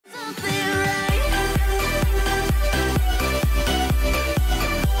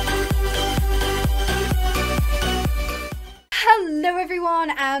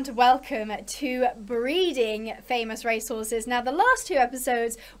welcome to breeding famous racehorses. Now, the last 2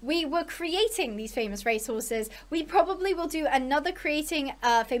 episodes, we were creating these famous racehorses. We probably will do another creating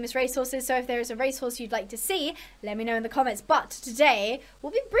famous racehorses, so if there is a racehorse you'd like to see, let me know in the comments. But today,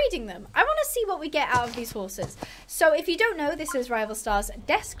 we'll be breeding them. I want to see what we get out of these horses. So if you don't know, this is Rival Stars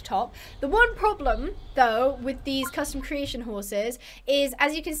desktop. The one problem, though, with these custom creation horses is,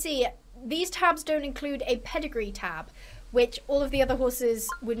 as you can see, these tabs don't include a pedigree tab, which all of the other horses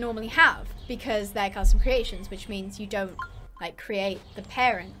would normally have because they're custom creations, which means you don't like create the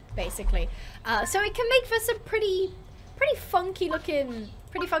parent basically. So it can make for some pretty funky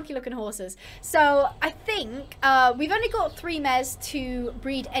looking horses. So I think we've only got 3 mares to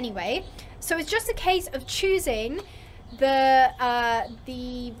breed anyway, so it's just a case of choosing the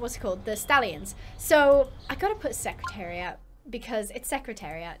what's it called, the stallions. So I gotta put Secretariat because it's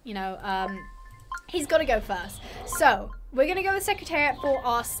Secretariat, you know. He's got to go first. So we're going to go with Secretariat for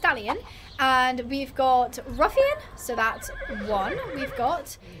our stallion. And we've got Ruffian. So that's 1 we've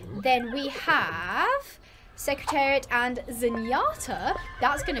got. Then we have Secretariat and ZENYATTA.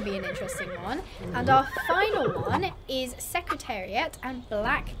 That's going to be an interesting one. And our final one is Secretariat and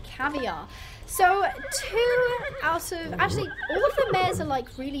Black Caviar. So 2 out of... Actually, all of the mares are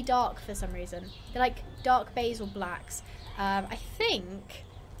like really dark for some reason. They're like dark beige or blacks. I think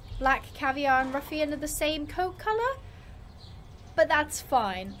Black Caviar and Ruffian are the same coat colour, but that's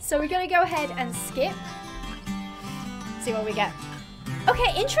fine. So we're going to go ahead and skip. See what we get.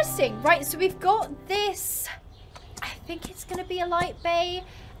 Okay, interesting. Right, so we've got this. I think it's going to be a light bay.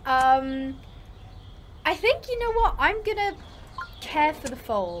 I think, you know what? I'm going to care for the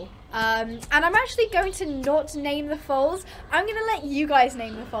foal. And I'm actually going to not name the foals. I'm going to let you guys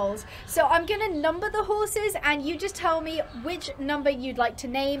name the foals. So I'm going to number the horses and you just tell me which number you'd like to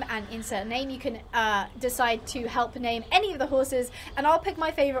name and insert a name. You can decide to help name any of the horses and I'll pick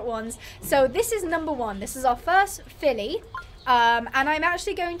my favorite ones. So this is number 1. This is our first filly. And I'm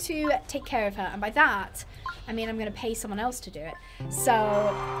actually going to take care of her. And by that, I mean I'm going to pay someone else to do it.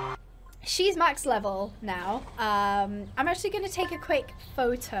 So... she's max level now. I'm actually going to take a quick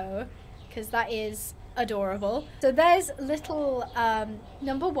photo because that is adorable. So there's little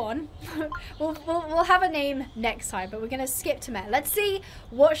number 1. we'll have a name next time, but we're going to skip to Mare. Let's see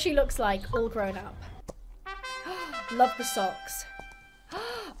what she looks like all grown up. Love the socks.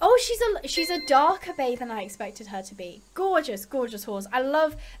 Oh, she's a darker bay than I expected her to be. Gorgeous, gorgeous horse. I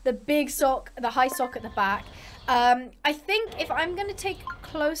love the big sock, the high sock at the back. I think if I'm going to take a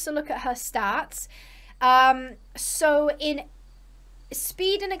closer look at her stats, so in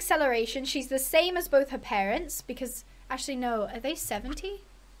speed and acceleration, she's the same as both her parents, because, actually no, are they 70?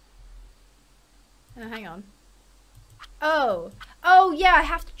 Oh, hang on. Oh yeah, I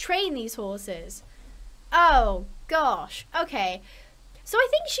have to train these horses. Oh, gosh, okay. So I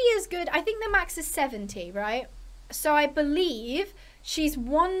think she is good. I think the max is 70, right? So I believe she's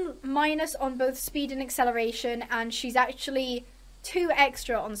 1 minus on both speed and acceleration, and she's actually 2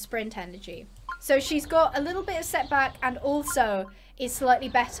 extra on sprint energy. So she's got a little bit of setback and also is slightly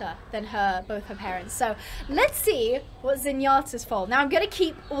better than both her parents. So let's see what ZENYATTA's foal. Now I'm going to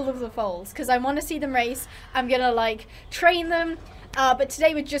keep all of the foals because I want to see them race. I'm going to like train them. But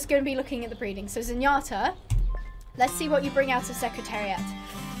today we're just going to be looking at the breeding. So ZENYATTA, let's see what you bring out of Secretariat.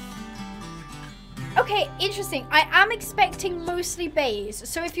 Okay, interesting. I am expecting mostly bays.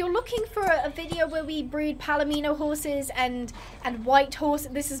 So if you're looking for a video where we breed Palomino horses and white horse,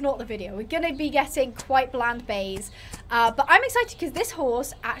 this is not the video. We're going to be getting quite bland bays. But I'm excited because this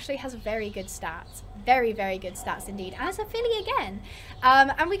horse actually has very good stats. Very, very good stats indeed. And it's a filly again.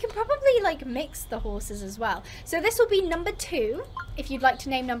 And we can probably like mix the horses as well. So this will be number 2. If you'd like to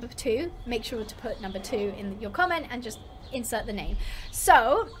name number 2, make sure to put number 2 in your comment and just insert the name.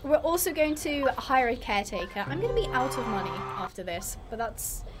 So we're also going to hire a caretaker. I'm going to be out of money after this, but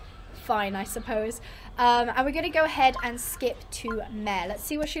that's fine, I suppose. And we're going to go ahead and skip to Mare. Let's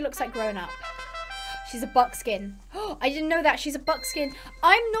see what she looks like grown up. She's a buckskin. Oh, I didn't know that. She's a buckskin.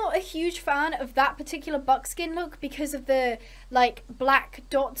 I'm not a huge fan of that particular buckskin look because of the like black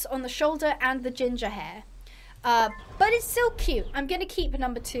dots on the shoulder and the ginger hair. But it's still cute. I'm going to keep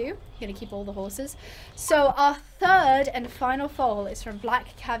number 2. I'm going to keep all the horses. So our third and final foal is from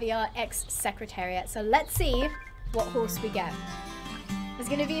Black Caviar X Secretariat. So let's see what horse we get. It's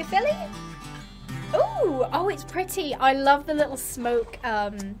going to be a filly. Ooh, oh, it's pretty. I love the little smoke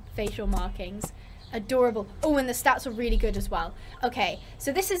facial markings. Adorable. Oh, and the stats are really good as well. Okay,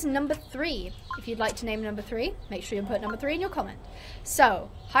 so this is number 3. If you'd like to name number 3, make sure you put number 3 in your comment. So,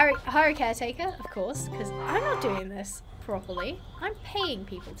 hire a caretaker, of course, because I'm not doing this properly. I'm paying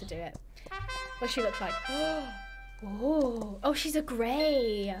people to do it. What's she look like? Oh, oh, she's a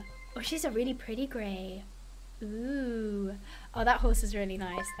grey. Oh, she's a really pretty grey. Ooh. Oh, that horse is really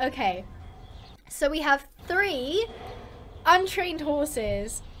nice. Okay. So we have 3 untrained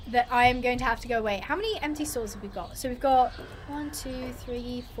horses that I am going to have to go away. How many empty stalls have we got? So we've got 1, 2,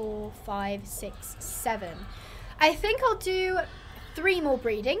 3, 4, 5, 6, 7. I think I'll do 3 more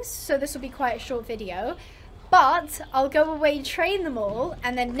breedings, so this will be quite a short video. But I'll go away, train them all,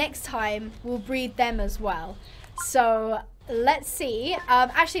 and then next time we'll breed them as well. So let's see.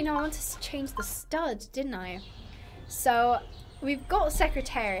 Actually, no, I want to change the stud, didn't I? So we've got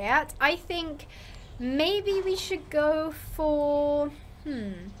Secretariat. I think maybe we should go for...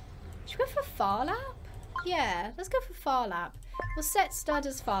 Should we go for Farlap? Yeah, let's go for Farlap. We'll set stud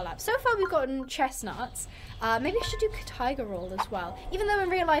as Farlap. So far we've gotten chestnuts. Maybe I should do Tiger Roll as well. Even though in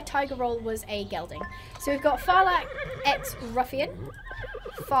real life Tiger Roll was a gelding. So we've got Farlap X Ruffian,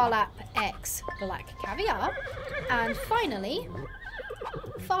 Farlap X Black Caviar, and finally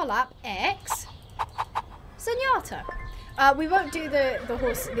Farlap X ZENYATTA. We won't do the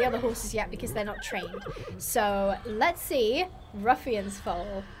other horses yet because they're not trained. So let's see Ruffian's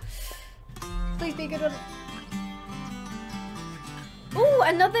foal. Please be a good one. Oh,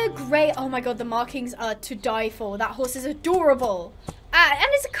 another grey. Oh my god, the markings are to die for. That horse is adorable. And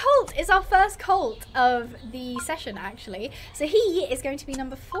it's a colt. It's our first colt of the session, actually. So he is going to be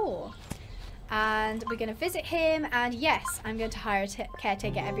number 4. And we're going to visit him. And yes, I'm going to hire a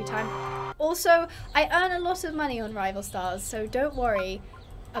caretaker every time. Also, I earn a lot of money on Rival Stars. So don't worry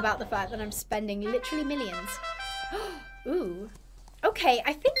about the fact that I'm spending literally millions. Ooh. Okay,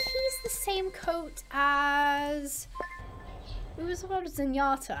 I think he's the same coat as... Who was about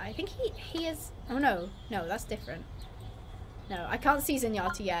ZENYATTA? I think he is... Oh, no. No, that's different. No, I can't see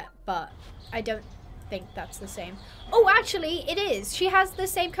ZENYATTA yet, but I don't think that's the same. Oh, actually, it is. She has the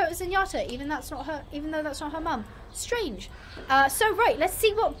same coat as ZENYATTA, even though that's not her mum. Strange. So, right, let's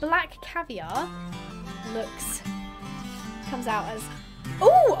see what Black Caviar comes out as.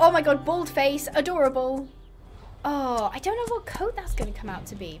 Oh my god, bald face. Adorable. Oh, I don't know what coat that's going to come out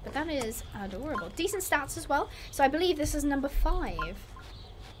to be, but that is adorable. Decent stats as well. So I believe this is number 5.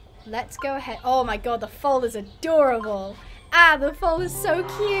 Let's go ahead. Oh my god, the foal is adorable. Ah, the foal is so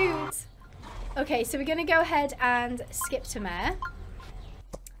cute. Okay, so we're going to go ahead and skip to mare.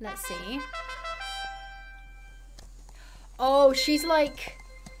 Let's see. Oh, she's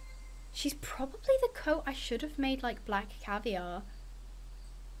probably the coat I should have made like Black Caviar.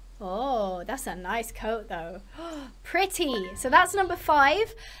 Oh, that's a nice coat though. Pretty. So that's number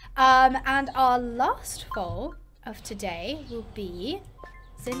 5. And our last foal of today will be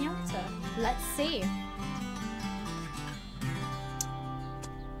ZENYATTA. Let's see.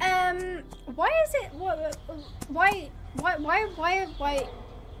 Why is it, why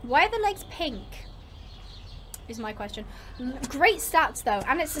are the legs pink? Is my question. Great stats though,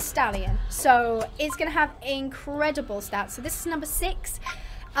 and it's a stallion. So it's gonna have incredible stats. So this is number 6.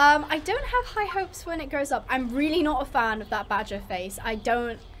 I don't have high hopes when it grows up. I'm really not a fan of that badger face. I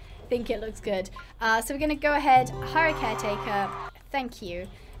don't think it looks good. So we're going to go ahead, hire a caretaker. Thank you.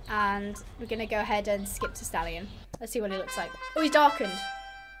 And we're going to go ahead and skip to stallion. Let's see what he looks like. Oh, he's darkened.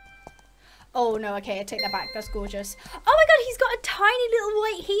 Oh, no. Okay, I take that back. That's gorgeous. Oh, my God. He's got a tiny little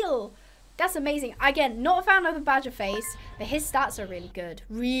white heel. That's amazing. Again, not a fan of the badger face, but his stats are really good.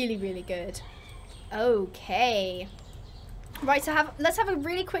 Really, really good. Okay. Right, so let's have a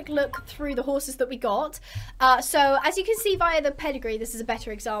really quick look through the horses that we got. So, as you can see via the pedigree, this is a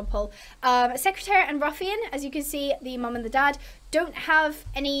better example. Secretariat and Ruffian, as you can see, the mum and the dad don't have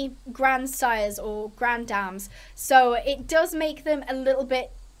any grandsires or granddams. So, it does make them a little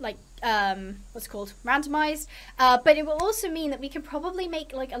bit, like, what's it called? Randomized. But it will also mean that we can probably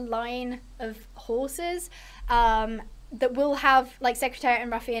make, like, a line of horses that will have, like, Secretariat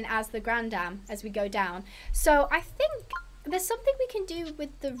and Ruffian as the granddam as we go down. So, I think... there's something we can do with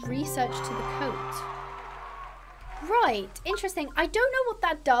the research to the coat. Right, interesting. I don't know what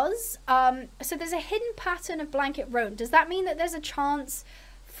that does. So there's a hidden pattern of blanket roan. Does that mean that there's a chance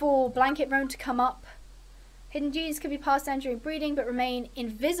for blanket roan to come up? Hidden genes can be passed down during breeding but remain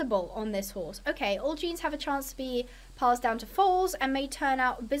invisible on this horse. Okay, all genes have a chance to be passed down to foals and may turn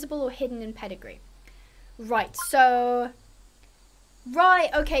out visible or hidden in pedigree. Right, so...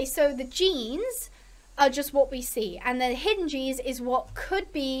 right, okay, so the genes... are just what we see, and the hidden genes is what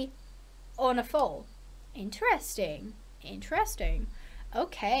could be on a foal. Interesting. Interesting.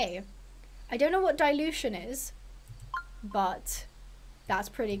 Okay. I don't know what dilution is, but that's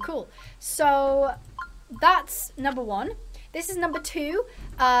pretty cool. So that's number 1. This is number 2.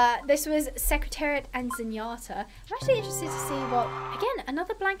 This was Secretariat and ZENYATTA. I'm actually interested to see what, again,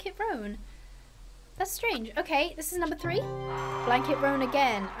 another blanket roan. That's strange. Okay, this is number 3. Blanket Roan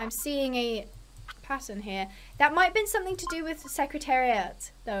again. I'm seeing a pattern here. That might have been something to do with Secretariat,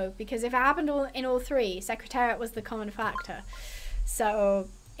 though, because if it happened in all 3, Secretariat was the common factor. So,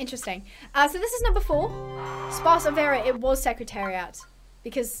 interesting. So this is number 4. Sparse of Vera, it was Secretariat,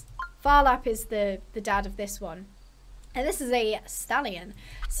 because Farlap is the dad of this one. And this is a stallion.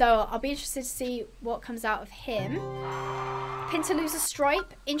 So I'll be interested to see what comes out of him. Pintaloosa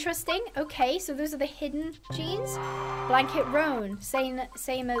Stripe, interesting. Okay, so those are the hidden genes. Blanket Roan, same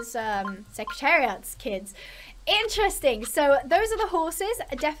as Secretariat's kids. Interesting. So those are the horses.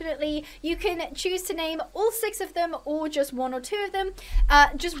 Definitely, you can choose to name all 6 of them or just 1 or 2 of them.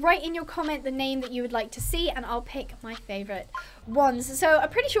 Just write in your comment the name that you would like to see, and I'll pick my favorite ones. So a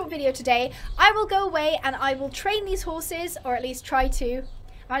pretty short video today. I will go away and I will train these horses, or at least try to.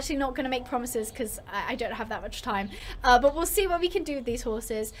 I'm actually not going to make promises because I don't have that much time. But we'll see what we can do with these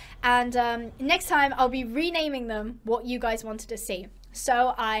horses. And next time I'll be renaming them what you guys wanted to see.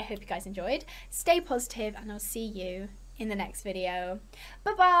 So I hope you guys enjoyed. Stay positive and I'll see you in the next video.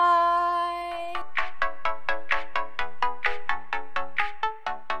 Bye-bye!